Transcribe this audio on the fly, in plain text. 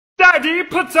Daddy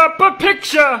puts up a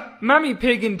picture. Mummy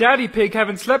Pig and Daddy Pig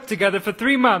haven't slept together for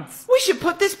 3 months. We should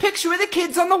put this picture of the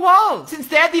kids on the wall, since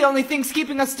they're the only things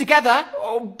keeping us together.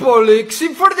 Oh, bollocks.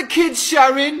 In front of the kids,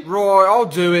 Sharon. Right, I'll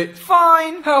do it.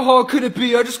 Fine. How hard could it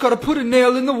be? I just gotta put a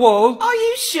nail in the wall. Are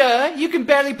you sure? You can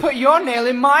barely put your nail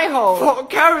in my hole. Oh,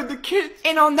 Karen, the kids.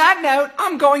 And on that note,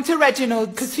 I'm going to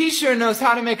Reginald's, cause he sure knows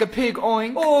how to make a pig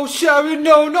oink. Oh, Sharon,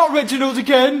 no, not Reginald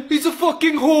again. He's a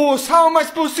fucking horse. How am I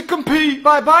supposed to compete?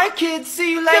 Bye-bye, kids.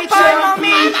 See you later. Goodbye,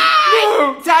 Mummy.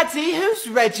 No. Daddy, who's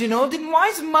Reginald, and why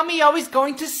is Mummy always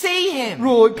going to see him?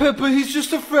 Right, Pepper, he's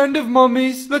just a friend of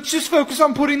Mummy's. Let's just focus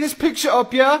on putting this picture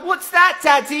up, yeah? What's that,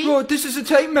 Daddy? Right, this is a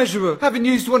tape measurer. Haven't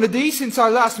used one of these since I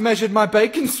last measured my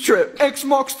bacon strip. X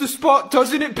marks the spot,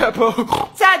 doesn't it, Pepper?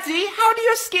 Daddy, how do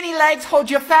your skinny legs hold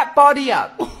your fat body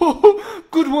up?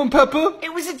 Good one, Pepper.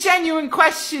 It was a genuine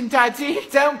question, Daddy.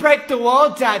 Don't break the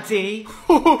wall, Daddy.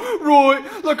 Right,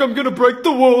 like I'm gonna break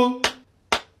the wall.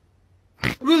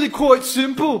 Really quite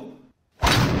simple.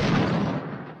 Uh-oh,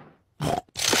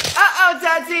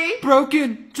 Daddy.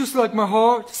 Broken, just like my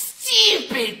heart.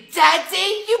 Stupid,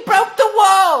 Daddy. You broke the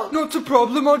wall. Not a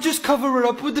problem, I'll just cover it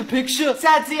up with the picture.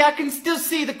 Daddy, I can still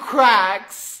see the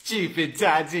cracks. Stupid,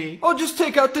 Daddy. I'll just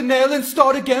take out the nail and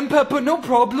start again, Pepper, no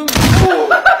problem.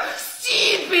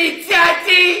 Stupid,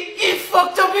 Daddy. You fucking